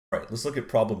All right, let's look at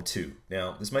problem 2.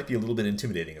 Now, this might be a little bit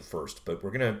intimidating at first, but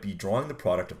we're going to be drawing the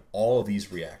product of all of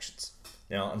these reactions.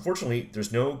 Now, unfortunately,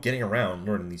 there's no getting around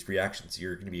learning these reactions.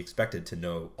 You're going to be expected to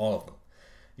know all of them.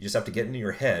 You just have to get into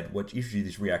your head what each of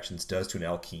these reactions does to an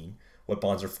alkene, what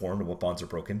bonds are formed and what bonds are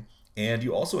broken, and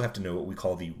you also have to know what we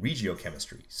call the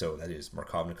regiochemistry. So that is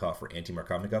Markovnikov or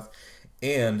anti-Markovnikov,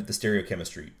 and the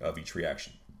stereochemistry of each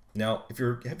reaction. Now, if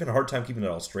you're having a hard time keeping it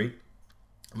all straight,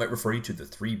 I might refer you to the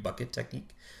 3-bucket technique.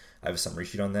 I have a summary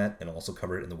sheet on that and I'll also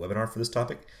cover it in the webinar for this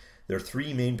topic. There are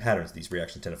 3 main patterns these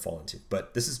reactions tend to fall into,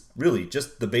 but this is really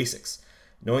just the basics.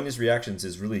 Knowing these reactions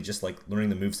is really just like learning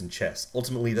the moves in chess.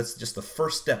 Ultimately, that's just the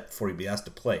first step before you be asked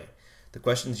to play. The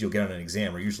questions you'll get on an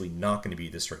exam are usually not going to be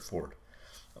this straightforward.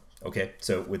 Okay,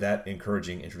 so with that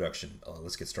encouraging introduction,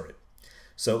 let's get started.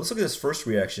 So let's look at this first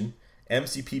reaction,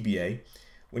 MCPBA.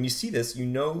 When you see this, you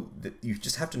know that you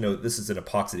just have to know that this is an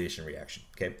epoxidation reaction.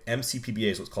 Okay,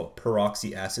 MCPBA is what's called a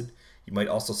peroxy acid. You might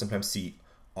also sometimes see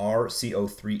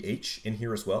RCO3H in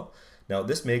here as well. Now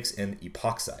this makes an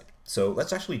epoxide. So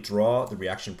let's actually draw the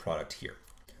reaction product here.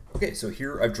 Okay, so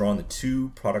here I've drawn the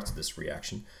 2 products of this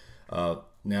reaction.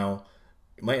 Now,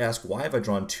 you might ask, why have I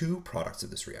drawn 2 products of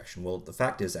this reaction? Well, the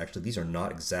fact is actually these are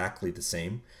not exactly the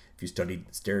same. If you studied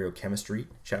the stereochemistry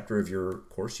chapter of your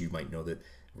course, you might know that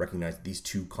recognize that these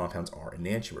 2 compounds are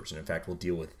enantiomers, and in fact we'll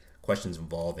deal with questions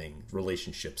involving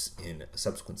relationships in a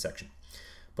subsequent section.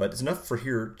 But it's enough for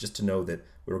here just to know that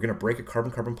we're going to break a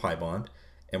carbon-carbon pi bond,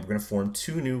 and we're going to form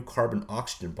 2 new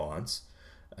carbon-oxygen bonds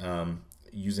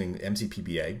using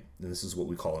MCPBA, and this is what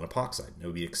we call an epoxide. It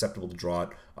would be acceptable to draw it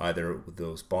either with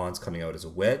those bonds coming out as a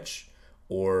wedge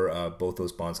or both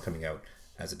those bonds coming out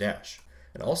as a dash.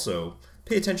 And also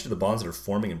pay attention to the bonds that are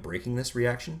forming and breaking this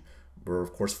reaction. We're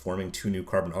of course forming 2 new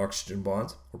carbon-oxygen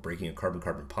bonds. We're breaking a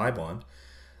carbon-carbon pi bond.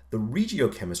 The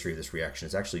regiochemistry of this reaction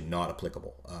is actually not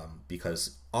applicable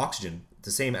because oxygen, the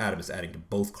same atom, is adding to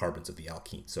both carbons of the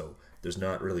alkene. So there's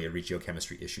not really a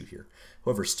regiochemistry issue here.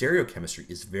 However, stereochemistry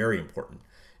is very important.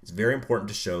 It's very important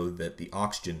to show that the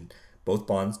oxygen, both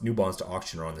bonds, new bonds to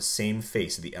oxygen, are on the same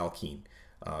face of the alkene.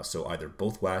 So either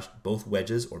both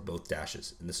wedges or both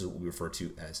dashes. And this is what we refer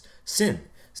to as syn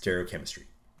stereochemistry.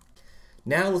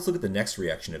 Now let's look at the next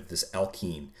reaction of this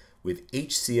alkene with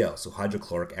HCl, so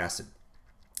hydrochloric acid.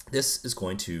 This is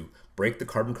going to break the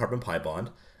carbon-carbon pi bond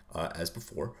as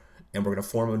before, and we're going to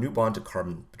form a new bond to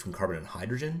between carbon and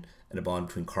hydrogen, and a bond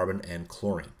between carbon and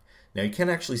chlorine. Now you can't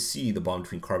actually see the bond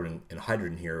between carbon and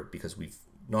hydrogen here because we've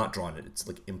not drawn it. It's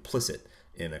like implicit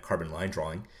in a carbon line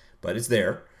drawing, but it's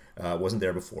there. It wasn't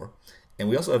there before. And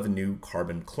we also have a new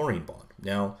carbon-chlorine bond.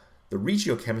 Now the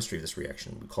regiochemistry of this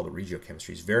reaction, we call it regiochemistry,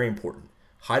 is very important.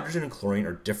 Hydrogen and chlorine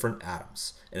are different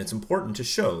atoms, and it's important to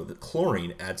show that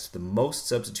chlorine adds to the most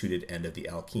substituted end of the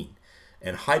alkene,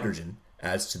 and hydrogen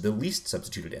adds to the least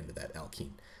substituted end of that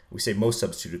alkene. We say most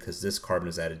substituted because this carbon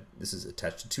is added, this is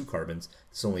attached to 2 carbons,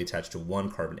 this is only attached to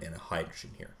 1 carbon and a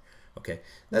hydrogen here. Okay,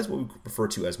 that's what we refer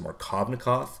to as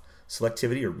Markovnikov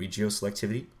selectivity or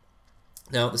regioselectivity.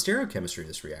 Now, the stereochemistry of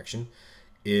this reaction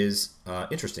is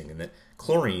interesting in that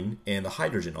chlorine and the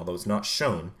hydrogen, although it's not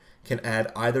shown, can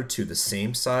add either to the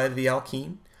same side of the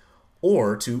alkene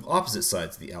or to opposite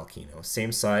sides of the alkene. Now,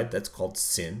 same side, that's called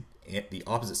syn, and the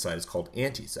opposite side is called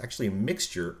anti. It's actually a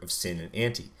mixture of syn and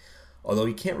anti. Although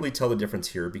you can't really tell the difference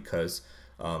here because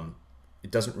it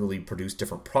doesn't really produce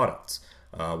different products.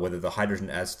 Whether the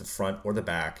hydrogen adds to the front or the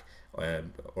back,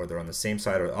 or they're on the same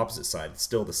side or the opposite side, it's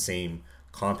still the same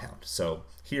compound. So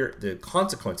here, the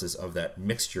consequences of that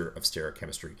mixture of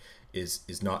stereochemistry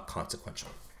is not consequential.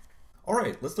 All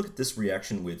right, let's look at this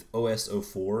reaction with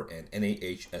Oso4 and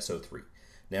NHsO3.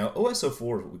 Now, Oso4 is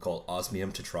what we call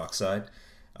osmium tetroxide,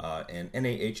 and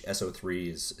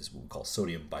NHsO3 is what we call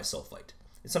sodium bisulfite.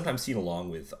 It's sometimes seen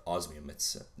along with osmium.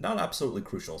 It's not absolutely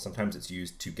crucial. Sometimes it's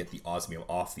used to get the osmium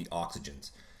off the oxygens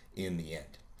in the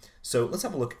end. So let's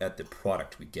have a look at the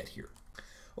product we get here.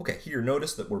 Okay, here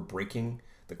notice that we're breaking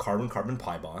the carbon-carbon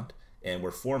pi bond, and we're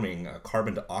forming a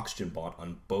carbon to oxygen bond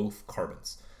on both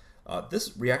carbons.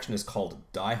 This reaction is called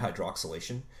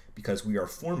dihydroxylation because we are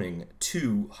forming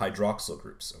 2 hydroxyl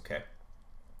groups, okay?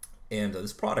 And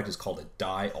this product is called a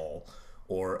diol,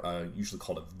 or usually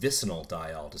called a vicinal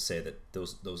diol, to say that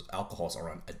those alcohols are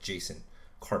on adjacent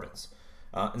carbons.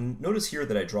 And notice here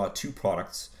that I draw 2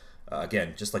 products.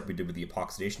 Again, just like we did with the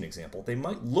epoxidation example, they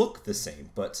might look the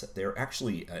same, but they're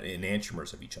actually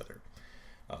enantiomers of each other.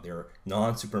 They're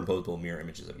non-superimposable mirror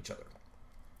images of each other.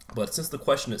 But since the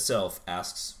question itself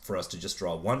asks for us to just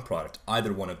draw 1 product,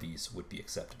 either one of these would be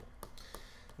acceptable.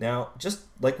 Now, just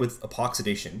like with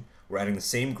epoxidation, we're adding the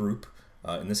same group,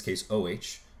 in this case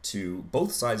OH, to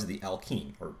both sides of the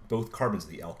alkene, or both carbons of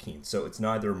the alkene. So it's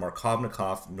neither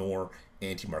Markovnikov nor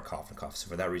anti-Markovnikov. So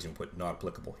for that reason, we put not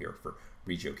applicable here for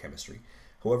regiochemistry.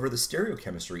 However, the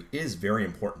stereochemistry is very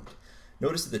important.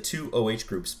 Notice that the two OH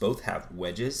groups both have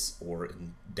wedges, or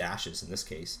in dashes in this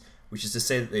case, which is to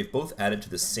say that they've both added to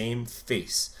the same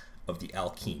face of the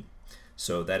alkene.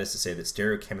 So that is to say that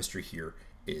stereochemistry here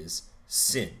is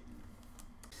syn.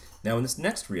 Now in this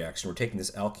next reaction, we're taking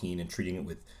this alkene and treating it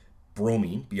with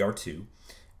bromine, Br2,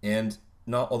 and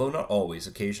although not always,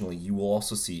 occasionally you will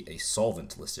also see a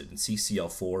solvent listed, and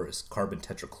CCl4 is carbon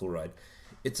tetrachloride.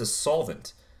 It's a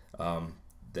solvent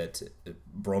that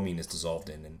bromine is dissolved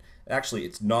in, and actually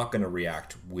it's not going to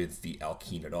react with the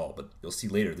alkene at all, but you'll see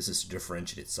later this is to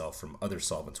differentiate itself from other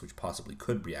solvents which possibly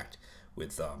could react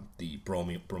with the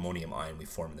bromonium ion we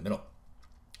form in the middle.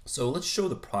 So let's show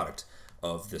the product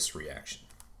of this reaction.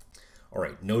 All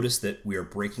right, notice that we are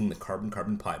breaking the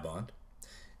carbon-carbon pi bond,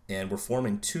 and we're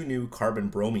forming two new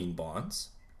carbon-bromine bonds.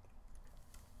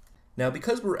 Now,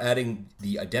 because we're adding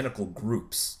the identical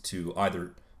groups to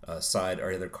either side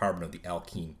or either carbon of the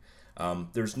alkene,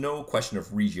 there's no question of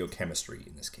regiochemistry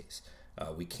in this case.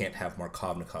 We can't have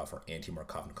Markovnikov or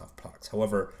anti-Markovnikov products.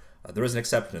 However, there is an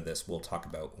exception to this we'll talk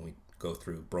about when we go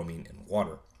through bromine and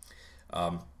water.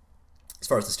 As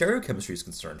far as the stereochemistry is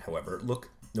concerned, however,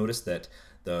 notice that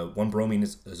the one bromine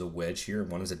is a wedge here,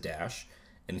 and one is a dash.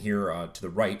 And here to the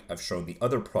right, I've shown the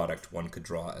other product one could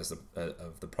draw as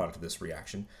of the product of this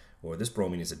reaction, where this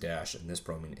bromine is a dash and this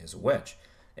bromine is a wedge.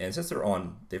 And since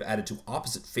they've added to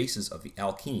opposite faces of the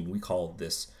alkene, we call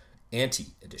this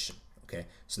anti-addition. Okay,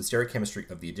 so the stereochemistry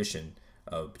of the addition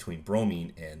between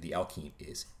bromine and the alkene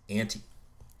is anti.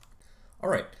 All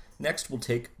right, next we'll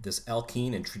take this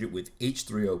alkene and treat it with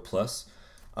H3O+.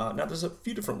 Now there's a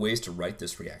few different ways to write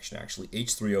this reaction actually.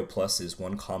 H3O+ is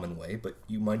one common way, but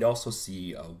you might also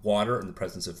see water in the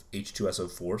presence of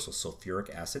H2SO4, so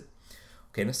sulfuric acid.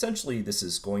 Okay, and essentially this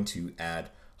is going to add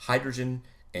hydrogen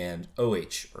and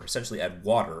OH, or essentially add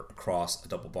water across a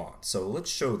double bond. So let's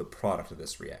show the product of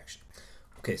this reaction.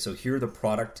 Okay, so here the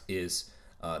product is,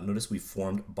 notice we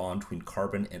formed a bond between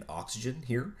carbon and oxygen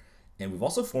here, and we've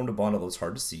also formed a bond, although it's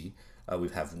hard to see. We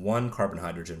have one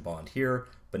carbon-hydrogen bond here,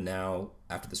 but now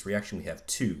after this reaction we have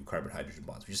two carbon-hydrogen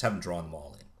bonds. We just haven't drawn them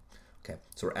all in. Okay,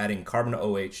 so we're adding carbon to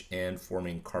OH and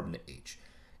forming carbon to H.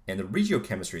 And the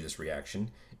regiochemistry of this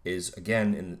reaction is,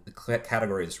 again, in the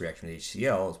category of this reaction with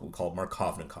HCl, is what we call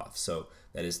Markovnikov. So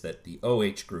that is that the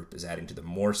OH group is adding to the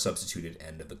more substituted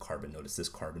end of the carbon. Notice this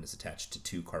carbon is attached to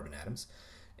two carbon atoms.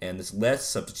 And this less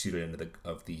substituted end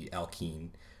of the alkene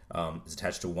is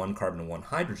attached to one carbon and one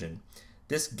hydrogen.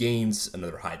 This gains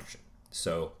another hydrogen.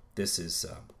 So this is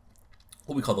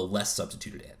what we call the less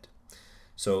substituted end.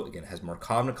 So again, it has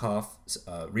Markovnikov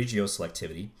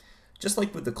regioselectivity. Just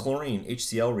like with the chlorine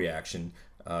HCl reaction,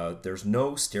 there's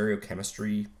no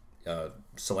stereochemistry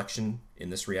selection in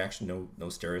this reaction, no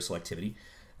stereoselectivity.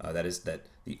 That is that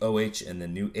the OH and the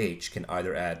new H can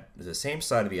either add to the same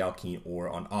side of the alkene or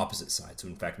on opposite sides. So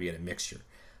in fact, we get a mixture.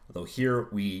 Although here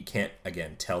we can't,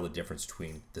 again, tell the difference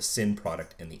between the syn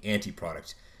product and the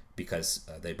anti-product because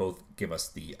they both give us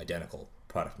the identical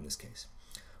product in this case.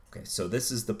 Okay, so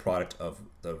this is the product of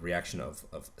the reaction of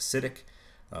acidic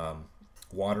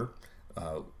water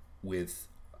with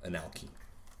an alkene.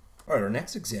 All right, our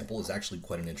next example is actually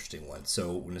quite an interesting one.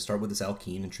 So we're going to start with this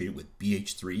alkene and treat it with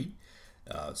BH3,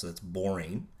 so that's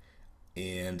borane.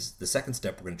 And the second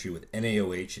step, we're going to treat with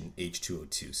NaOH and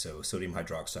H2O2, so sodium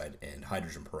hydroxide and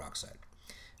hydrogen peroxide.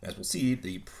 As we'll see,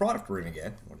 the product we're going to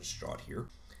get, I'll just draw it here,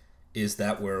 is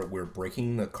that where we're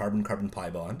breaking the carbon-carbon pi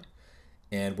bond,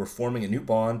 and we're forming a new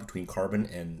bond between carbon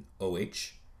and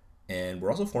OH, and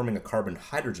we're also forming a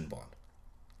carbon-hydrogen bond.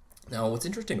 Now, what's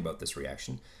interesting about this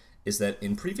reaction is that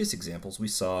in previous examples, we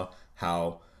saw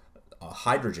how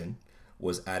hydrogen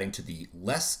was adding to the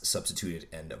less substituted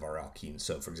end of our alkene.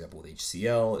 So for example, with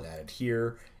HCl, it added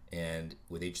here, and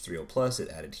with H3O+, it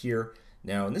added here.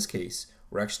 Now in this case,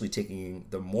 we're actually taking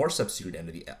the more substituted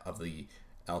end of the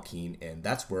alkene, and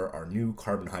that's where our new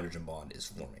carbon-hydrogen bond is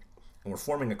forming. And we're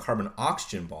forming a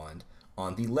carbon-oxygen bond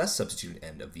on the less substituted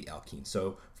end of the alkene.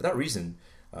 So for that reason,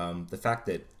 the fact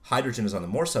that hydrogen is on the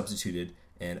more substituted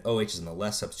and OH is on the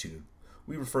less substituted,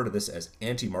 we refer to this as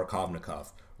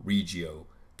anti-Markovnikov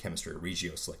regiochemistry, or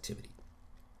regioselectivity.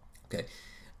 Okay,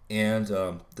 and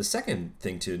the second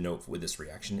thing to note with this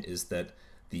reaction is that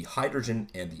the hydrogen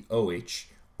and the OH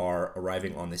are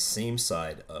arriving on the same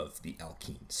side of the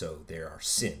alkene, so they are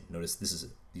syn. Notice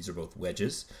these are both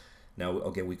wedges. Now,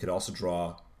 again, we could also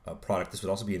draw a product. This would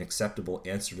also be an acceptable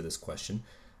answer to this question,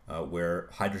 where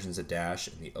hydrogen is a dash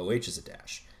and the OH is a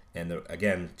dash. And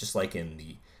again, just like in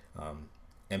the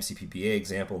MCPPA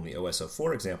example and the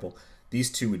Oso4 example,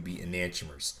 these two would be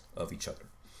enantiomers of each other,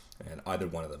 and either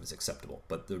one of them is acceptable.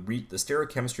 But the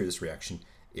stereochemistry of this reaction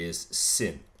is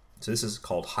syn. So this is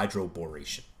called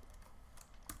hydroboration.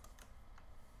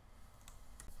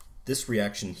 This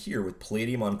reaction here with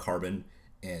palladium on carbon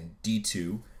and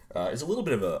D2 is a little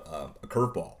bit of a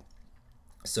curveball.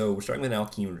 So we're starting with an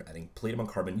alkene, we're adding palladium on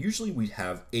carbon. Usually we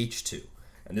have H2,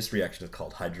 and this reaction is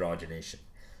called hydrogenation.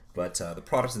 But the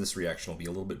products of this reaction will be a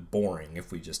little bit boring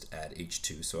if we just add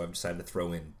H2, so I've decided to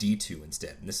throw in D2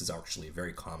 instead. And this is actually a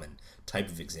very common type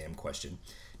of exam question.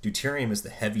 Deuterium is the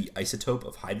heavy isotope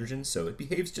of hydrogen, so it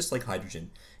behaves just like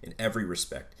hydrogen in every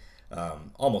respect,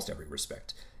 almost every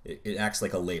respect. It acts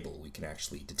like a label. We can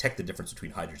actually detect the difference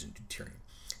between hydrogen and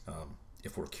deuterium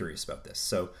if we're curious about this.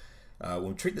 So when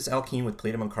we treat this alkene with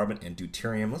palladium on carbon and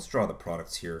deuterium, let's draw the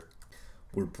products here.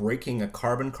 We're breaking a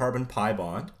carbon-carbon pi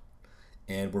bond,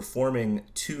 and we're forming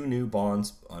two new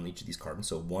bonds on each of these carbons,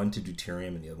 so one to deuterium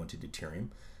and the other one to deuterium.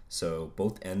 So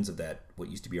both ends of that, what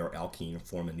used to be our alkene,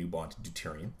 form a new bond to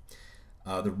deuterium.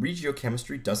 The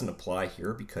regiochemistry doesn't apply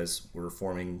here because we're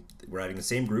adding the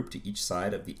same group to each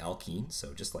side of the alkene,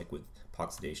 so just like with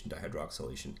oxidation,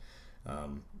 dihydroxylation,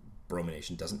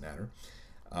 bromination, doesn't matter.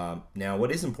 Now,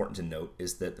 what is important to note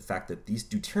is that the fact that these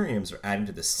deuteriums are adding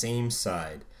to the same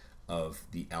side of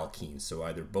the alkene, so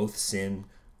either both syn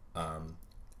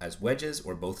as wedges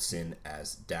or both syn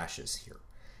as dashes here.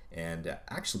 And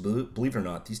actually, believe it or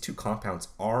not, these two compounds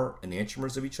are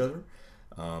enantiomers of each other.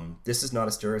 This is not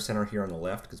a stereocenter here on the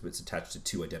left because it's attached to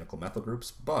two identical methyl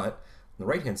groups, but on the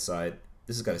right-hand side,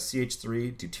 this has got a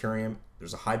CH3, deuterium,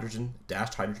 there's a hydrogen,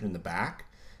 dashed hydrogen in the back,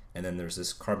 and then there's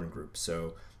this carbon group.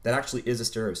 So that actually is a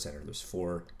stereocenter. There's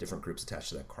 4 different groups attached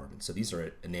to that carbon. So these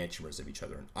are enantiomers of each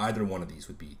other, and either one of these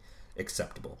would be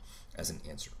acceptable as an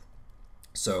answer.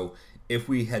 So if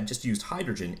we had just used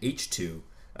hydrogen, H2,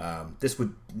 this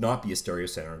would not be a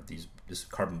stereocenter. This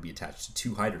carbon would be attached to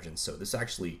 2 hydrogens, so this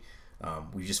actually,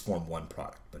 we just form one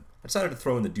product. But I decided to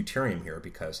throw in the deuterium here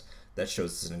because that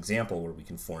shows as an example where we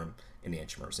can form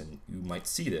enantiomers, and you might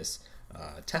see this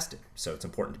tested. So it's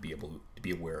important to be able to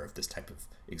be aware of this type of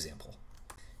example.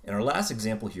 And our last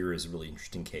example here is a really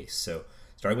interesting case. So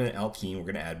starting with an alkene, we're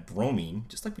going to add bromine,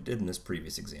 just like we did in this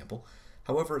previous example.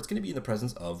 However, it's going to be in the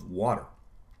presence of water.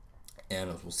 And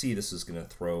as we'll see, this is going to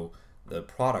throw the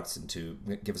products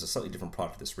give us a slightly different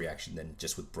product of this reaction than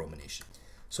just with bromination.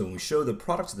 So when we show the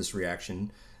products of this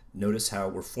reaction, notice how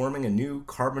we're forming a new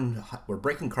carbon, we're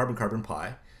breaking carbon-carbon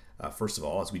pi. First of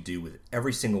all, as we do with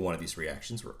every single one of these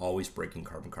reactions, we're always breaking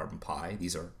carbon-carbon pi.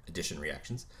 These are addition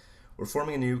reactions. We're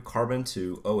forming a new carbon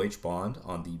to OH bond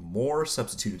on the more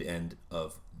substituted end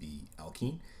of the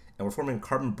alkene, and we're forming a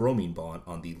carbon-bromine bond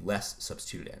on the less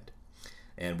substituted end.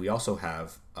 And we also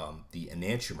have the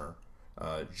enantiomer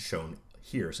shown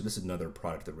here. So this is another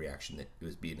product of the reaction that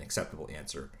would be an acceptable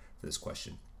answer for this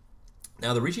question.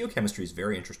 Now, the regiochemistry is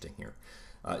very interesting here.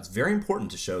 It's very important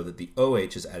to show that the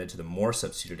OH is added to the more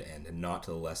substituted end and not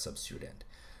to the less substituted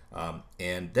end.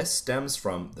 And this stems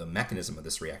from the mechanism of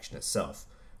this reaction itself,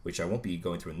 which I won't be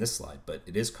going through in this slide, but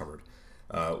it is covered,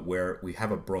 where we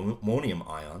have a bromonium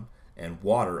ion and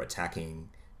water attacking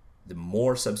the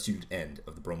more substituted end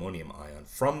of the bromonium ion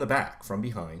from the back, from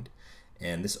behind,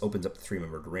 and this opens up the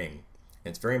 3-membered ring.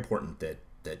 And it's very important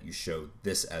that you show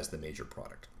this as the major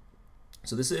product.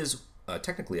 So this is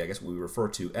technically, I guess, what we refer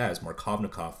to as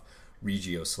Markovnikov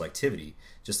regioselectivity,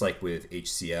 just like with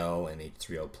HCl and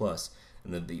H3O+,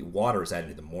 and then the water is added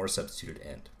to the more substituted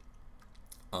end.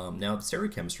 Now, the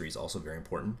stereochemistry is also very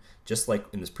important. Just like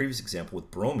in this previous example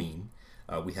with bromine,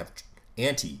 we have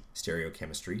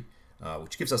anti-stereochemistry,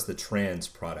 which gives us the trans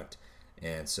product.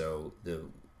 And so the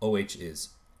OH is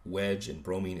wedge and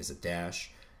bromine is a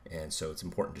dash, and so it's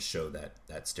important to show that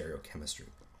stereochemistry.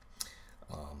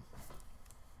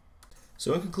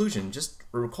 So in conclusion, just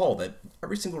recall that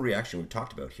every single reaction we've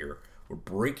talked about here, we're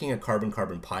breaking a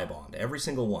carbon-carbon pi bond, every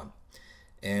single one.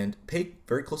 And pay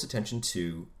very close attention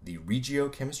to the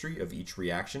regiochemistry of each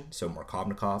reaction, so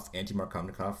Markovnikov,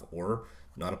 anti-Markovnikov, or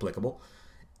not applicable,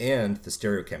 and the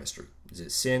stereochemistry. Is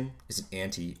it syn, is it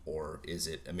anti, or is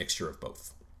it a mixture of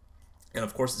both? And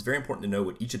of course, it's very important to know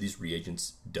what each of these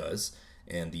reagents does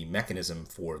and the mechanism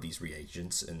for these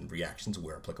reagents and reactions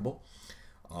where applicable,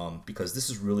 because this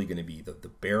is really going to be the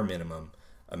bare minimum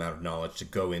amount of knowledge to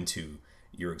go into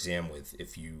your exam with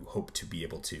if you hope to be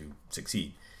able to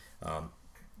succeed.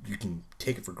 You can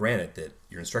take it for granted that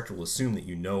your instructor will assume that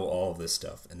you know all of this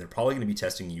stuff, and they're probably going to be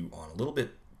testing you on a little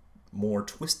bit more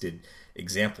twisted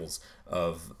examples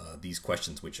of these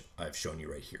questions, which I've shown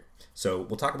you right here. So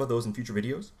we'll talk about those in future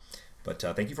videos, but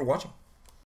thank you for watching.